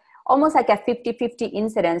there's almost like a 50-50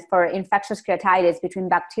 incidence for infectious keratitis between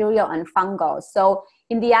bacterial and fungal. So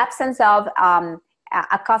in the absence of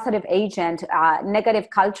a causative agent, negative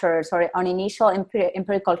cultures, or on initial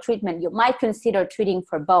empirical treatment, you might consider treating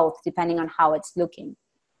for both, depending on how it's looking.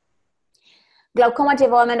 Glaucoma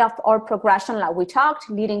development or progression, like we talked,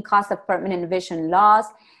 leading cause of permanent vision loss.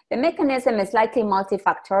 The mechanism is likely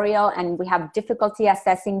multifactorial, and we have difficulty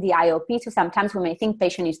assessing the IOP. So sometimes we may think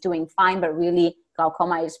patient is doing fine, but really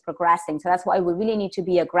glaucoma is progressing. So that's why we really need to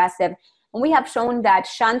be aggressive. And we have shown that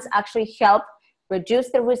shunts actually help reduce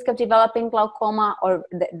the risk of developing glaucoma or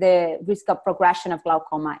the risk of progression of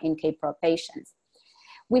glaucoma in K-Pro patients.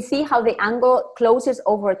 We see how the angle closes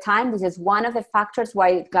over time. This is one of the factors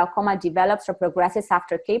why glaucoma develops or progresses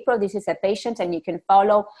after K-Pro. This is a patient, and you can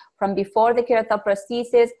follow from before the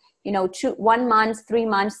keratoprosthesis, 1 month, 3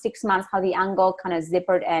 months, 6 months, how the angle kind of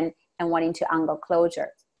zippered and went into angle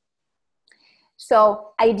closure.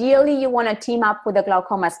 So ideally, you want to team up with a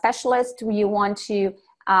glaucoma specialist. You want to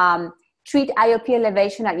treat IOP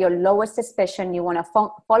elevation at your lowest suspicion. You want to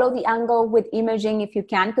follow the angle with imaging if you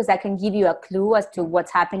can, because that can give you a clue as to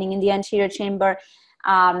what's happening in the anterior chamber.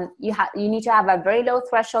 You need to have a very low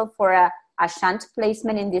threshold for a shunt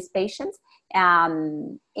placement in these patients.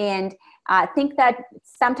 I think that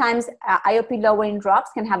sometimes IOP lowering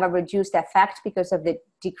drops can have a reduced effect because of the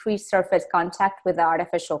decreased surface contact with the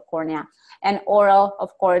artificial cornea. And oral,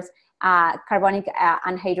 of course, carbonic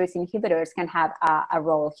anhydrase inhibitors can have a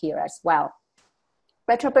role here as well.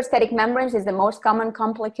 Retroprosthetic membranes is the most common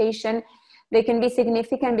complication. They can be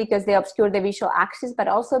significant because they obscure the visual axis, but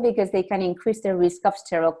also because they can increase the risk of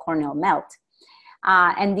sterile corneal melt.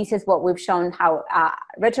 And this is what we've shown, how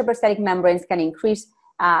retroprosthetic membranes can increase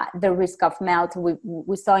the risk of melt.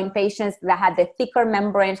 We saw in patients that had the thicker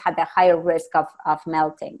membranes had the higher risk of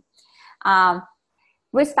melting.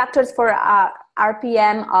 Risk factors for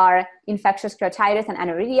RPM are infectious keratitis and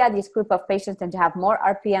aniridia. This group of patients tend to have more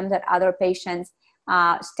RPM than other patients.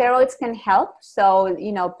 Steroids can help. So,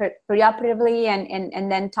 preoperatively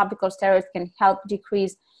and then topical steroids can help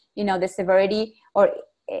decrease, the severity or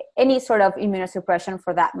any sort of immunosuppression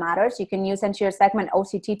for that matters. You can use anterior segment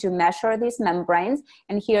OCT to measure these membranes.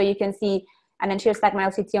 And here you can see an anterior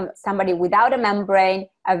segment OCT on somebody without a membrane,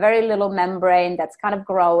 a very little membrane that's kind of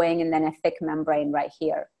growing, and then a thick membrane right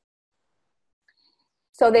here.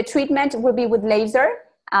 So the treatment will be with laser,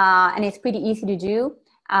 and it's pretty easy to do.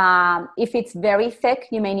 If it's very thick,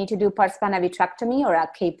 you may need to do part-spanner vitrectomy or a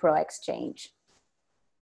K-Pro exchange.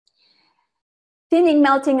 Thinning,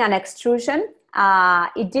 melting, and extrusion.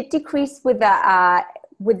 It did decrease with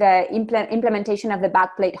the implementation of the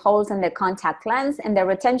backplate holes and the contact lens, and the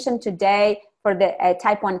retention today for the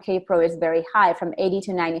type 1 K-Pro is very high, from 80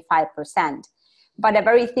 to 95%. But a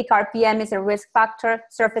very thick RPM is a risk factor.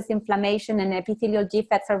 Surface inflammation and epithelial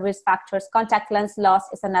defects are risk factors. Contact lens loss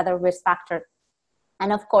is another risk factor.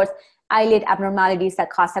 And of course, eyelid abnormalities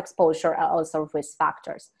that cause exposure are also risk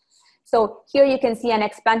factors. So here you can see an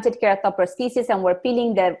explanted keratoprosthesis, and we're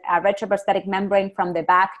peeling the retroprosthetic membrane from the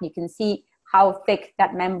back. You can see how thick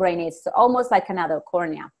that membrane is, so almost like another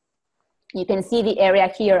cornea. You can see the area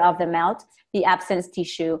here of the melt, the absence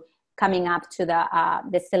tissue coming up to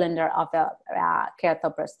the cylinder of the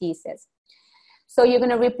keratoprosthesis. So you're going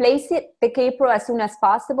to replace the K-Pro as soon as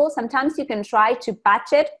possible. Sometimes you can try to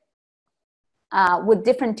patch it with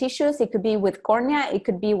different tissues. It could be with cornea, it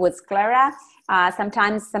could be with sclera.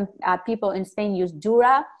 Sometimes some people in Spain use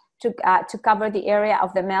Dura to cover the area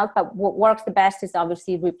of the melt, but what works the best is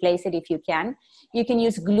obviously replace it if you can. You can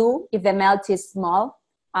use glue if the melt is small,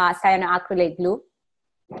 cyanoacrylate glue.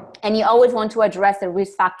 And you always want to address the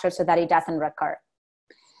risk factor so that it doesn't recur.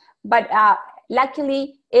 But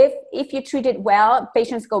luckily, if you treat it well,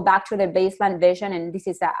 patients go back to their baseline vision, and this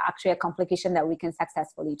is actually a complication that we can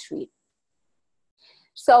successfully treat.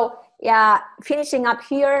 So finishing up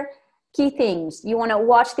here, key things. You want to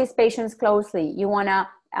watch these patients closely. You want to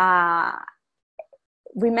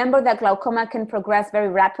remember that glaucoma can progress very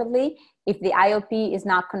rapidly if the IOP is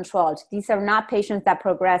not controlled. These are not patients that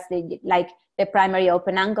progress like the primary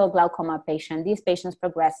open angle glaucoma patient. These patients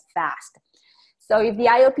progress fast. So if the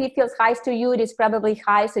IOP feels high to you, it is probably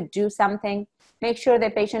high, so do something. Make sure the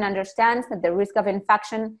patient understands that the risk of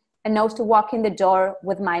infection and knows to walk in the door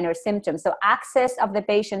with minor symptoms. So access of the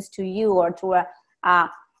patients to you or to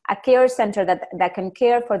a care center that can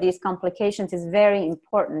care for these complications is very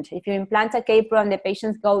important. If you implant a K-Pro and the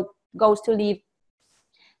patient goes to live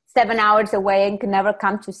 7 hours away and can never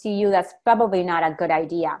come to see you, that's probably not a good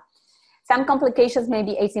idea. Some complications may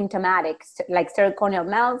be asymptomatic, like sterile corneal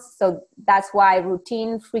melts, so that's why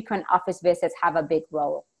routine, frequent office visits have a big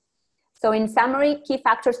role. So in summary, key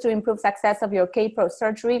factors to improve success of your K-Pro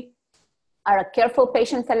surgery are a careful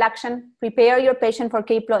patient selection. Prepare your patient for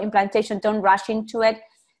K-Pro implantation, don't rush into it.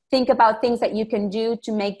 Think about things that you can do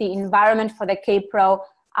to make the environment for the K-Pro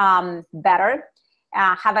better.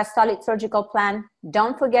 Have a solid surgical plan.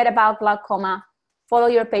 Don't forget about glaucoma. Follow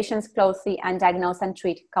your patients closely and diagnose and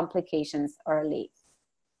treat complications early.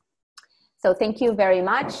 So thank you very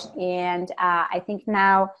much. And I think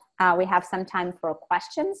now we have some time for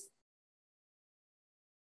questions.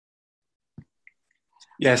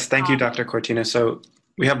 Yes, thank you, Dr. Cortina. So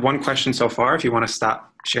we have one question so far, if you want to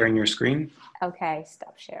stop sharing your screen. Okay,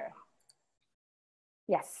 stop share.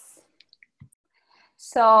 Yes.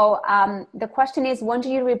 So the question is, when do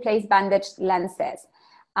you replace bandaged lenses?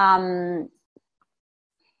 The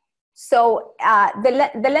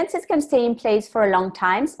lenses can stay in place for a long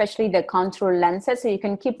time, especially the contour lenses. So you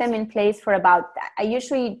can keep them in place for about, I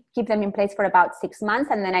usually keep them in place for about 6 months,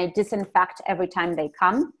 and then I disinfect every time they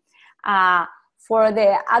come. For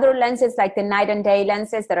the other lenses, like the night and day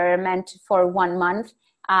lenses that are meant for 1 month,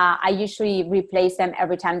 I usually replace them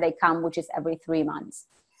every time they come, which is every 3 months.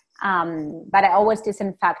 But I always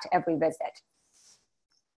disinfect every visit.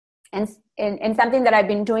 And something that I've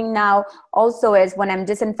been doing now also is when I'm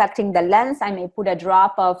disinfecting the lens, I may put a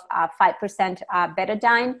drop of 5%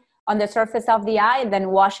 betadine on the surface of the eye, and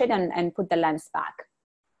then wash it and put the lens back.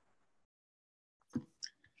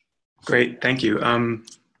 Great, thank you.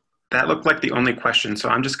 That looked like the only question, so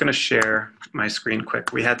I'm just going to share my screen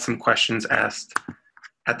quick. We had some questions asked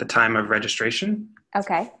at the time of registration.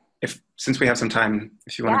 Okay. Since we have some time,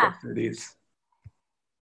 if you want to go through these.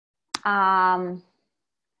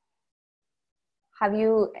 Have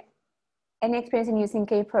you any experience in using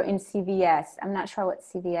K-Pro in CVS? I'm not sure what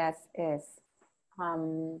CVS is. Let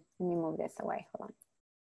me move this away. Hold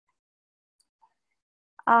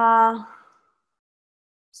on.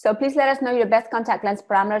 So please let us know your best contact lens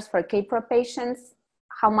parameters for K-Pro patients,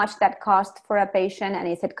 how much that costs for a patient, and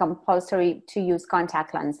is it compulsory to use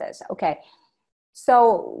contact lenses? Okay.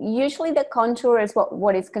 So usually the contour is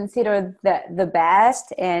what is considered the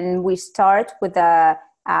best, and we start with the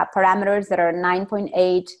parameters that are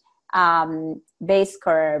 9.8 base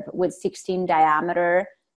curve with 16 diameter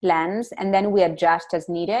lens, and then we adjust as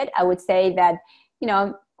needed. I would say that,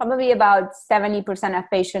 probably about 70% of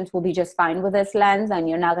patients will be just fine with this lens, and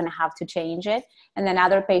you're not going to have to change it. And then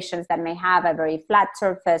other patients that may have a very flat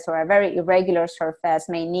surface or a very irregular surface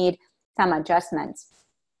may need some adjustments.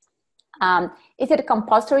 Is it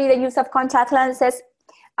compulsory, the use of contact lenses?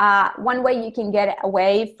 One way you can get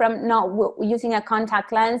away from not using a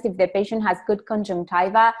contact lens, if the patient has good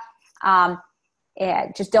conjunctiva,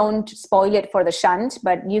 just don't spoil it for the shunt,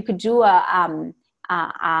 but you could do a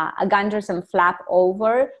Gunderson flap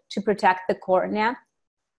over to protect the cornea,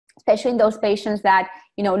 especially in those patients that,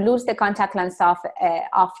 lose the contact lens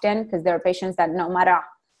often, because there are patients that no matter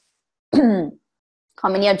how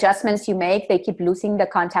many adjustments you make, they keep losing the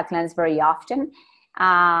contact lens very often.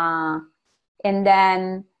 And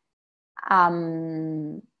then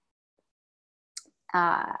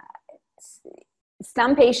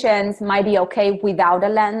some patients might be okay without a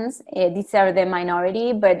lens. These are the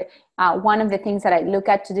minority, but one of the things that I look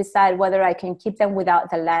at to decide whether I can keep them without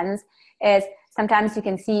the lens is sometimes you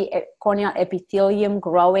can see a corneal epithelium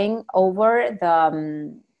growing over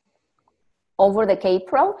the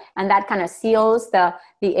K-Pro, and that kind of seals the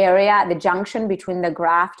area, the junction between the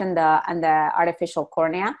graft and the artificial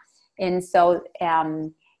cornea. And so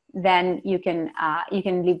then you can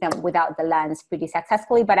leave them without the lens pretty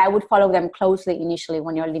successfully, but I would follow them closely initially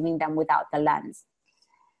when you're leaving them without the lens.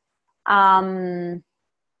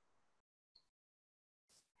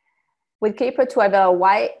 With K-Pro 12,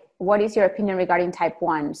 what is your opinion regarding type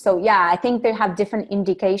 1? So yeah, I think they have different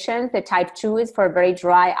indications. The type 2 is for very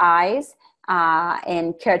dry eyes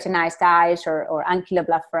and keratinized eyes or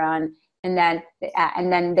ankyloblaphron, and then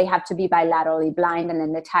they have to be bilaterally blind, and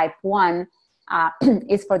then the type 1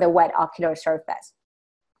 is for the wet ocular surface.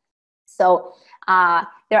 So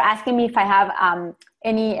they're asking me if I have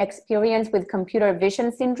any experience with computer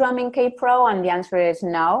vision syndrome in K-Pro, and the answer is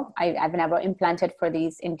no. I've never implanted for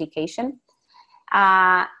this indication.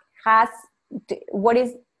 What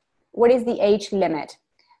is the age limit?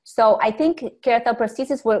 So I think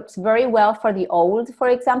keratoprosthesis works very well for the old, for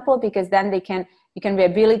example, because then you can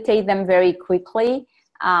rehabilitate them very quickly.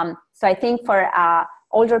 So I think for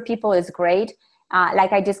older people is great.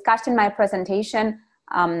 Like I discussed in my presentation,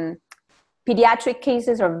 pediatric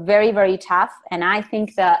cases are very, very tough. And I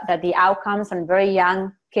think that the outcomes on very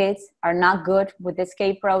young kids are not good with this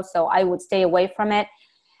K-Pro. So I would stay away from it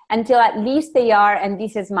until at least they are, and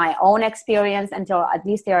this is my own experience, until at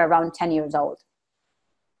least they are around 10 years old.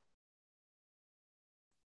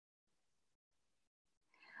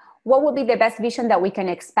 What would be the best vision that we can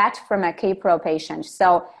expect from a K-Pro patient?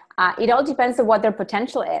 So it all depends on what their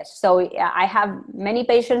potential is. So I have many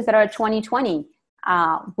patients that are 20/20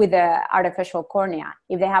 with the artificial cornea,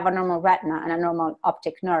 if they have a normal retina and a normal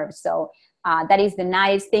optic nerve. So that is the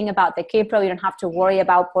nice thing about the K-Pro. You don't have to worry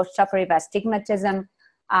about postoperative astigmatism.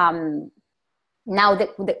 Now,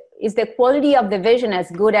 is the quality of the vision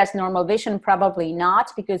as good as normal vision? Probably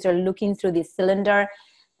not, because you're looking through the cylinder.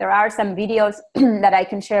 There are some videos that I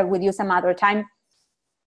can share with you some other time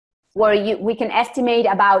where we can estimate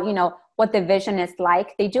about, what the vision is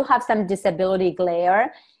like. They do have some disability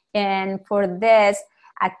glare. And for this,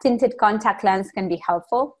 a tinted contact lens can be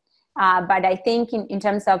helpful. But I think in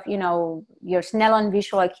terms of, you know, your Snellen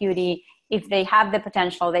visual acuity, if they have the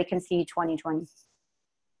potential, they can see 20/20.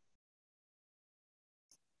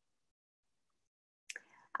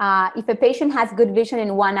 If a patient has good vision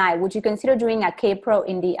in one eye, would you consider doing a K-Pro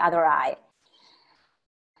in the other eye?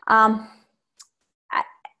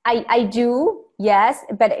 I do, yes,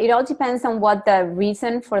 but it all depends on what the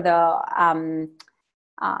reason for the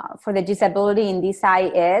disability in this eye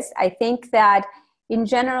is. I think that in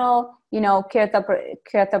general, you know,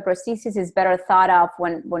 keratoprosthesis is better thought of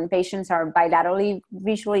when patients are bilaterally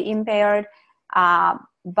visually impaired.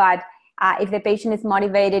 But if the patient is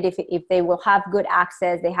motivated, if they will have good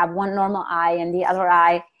access, they have one normal eye and the other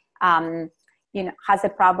eye, you know, has a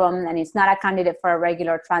problem and it's not a candidate for a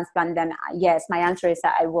regular transplant, then yes, my answer is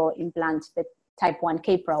that I will implant the type 1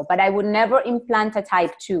 K-Pro, but I would never implant a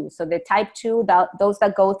type 2. So the type 2, those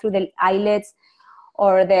that go through the eyelids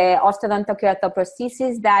or the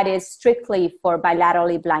ostodontokeratoprosthesis, that is strictly for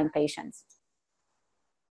bilaterally blind patients.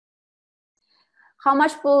 How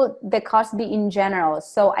much will the cost be in general?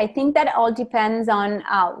 So I think that all depends on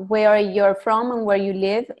where you're from and where you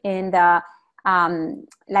live. In the,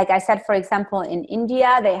 like I said, for example, in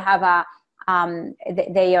India, they have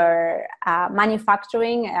they are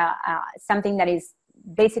manufacturing something that is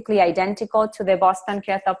basically identical to the Boston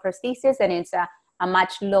keratoprosthesis, and it's a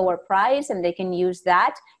much lower price, and they can use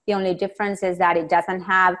that. The only difference is that it doesn't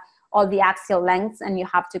have all the axial lengths, and you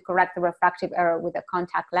have to correct the refractive error with a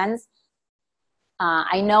contact lens.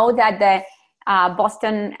 I know that the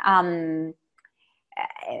Boston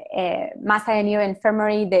Mass Eye and Ear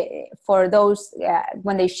Infirmary, for those,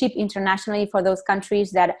 when they ship internationally for those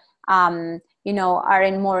countries that, you know, are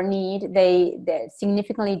in more need, they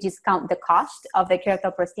significantly discount the cost of the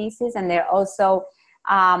keratoprosthesis, and they're also,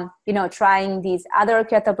 you know, trying these other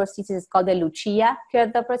keratoprosthesis called the Lucia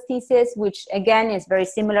keratoprosthesis, which again is very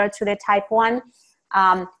similar to the type 1.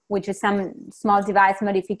 Which is some small device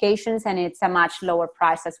modifications, and it's a much lower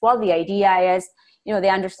price as well. The idea is, you know, they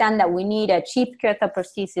understand that we need a cheap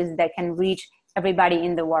keratoprosthesis that can reach everybody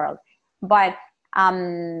in the world. But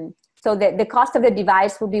so the cost of the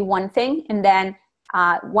device will be one thing, and then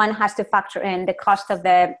one has to factor in the cost of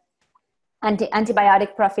the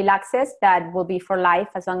antibiotic prophylaxis that will be for life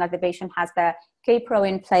as long as the patient has the K-Pro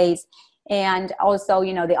in place. And also,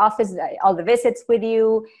 you know, the office, all the visits with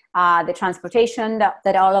you, the transportation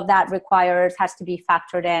that all of that requires has to be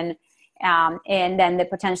factored in. And then the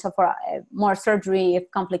potential for more surgery if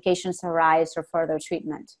complications arise or further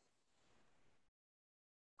treatment.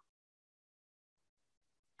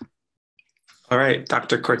 All right,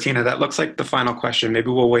 Dr. Cortina, that looks like the final question. Maybe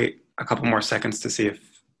we'll wait a couple more seconds to see if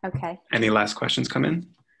any last questions come in.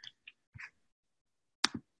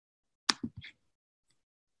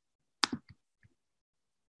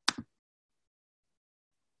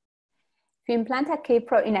 If you implant a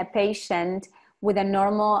K-Pro in a patient with a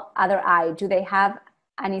normal other eye, do they have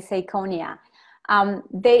aniseikonia?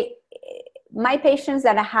 My patients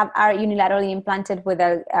that are unilaterally implanted with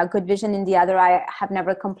a good vision in the other eye have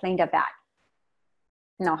never complained of that.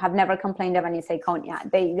 No, have never complained of aniseikonia.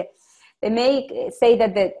 They may say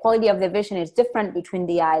that the quality of the vision is different between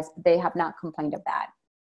the eyes, but they have not complained of that.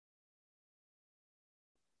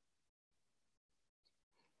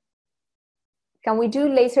 Can we do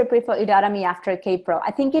laser peripheral iridotomy after K-Pro? I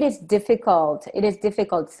think it is difficult. It is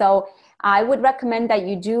difficult. So I would recommend that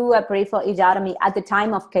you do a peripheral iridotomy at the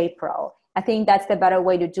time of K-Pro. I think that's the better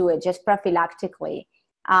way to do it, just prophylactically.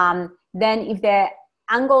 Then if the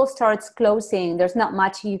angle starts closing, there's not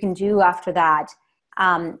much you can do after that.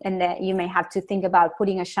 And then you may have to think about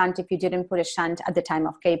putting a shunt if you didn't put a shunt at the time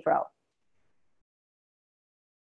of K-Pro.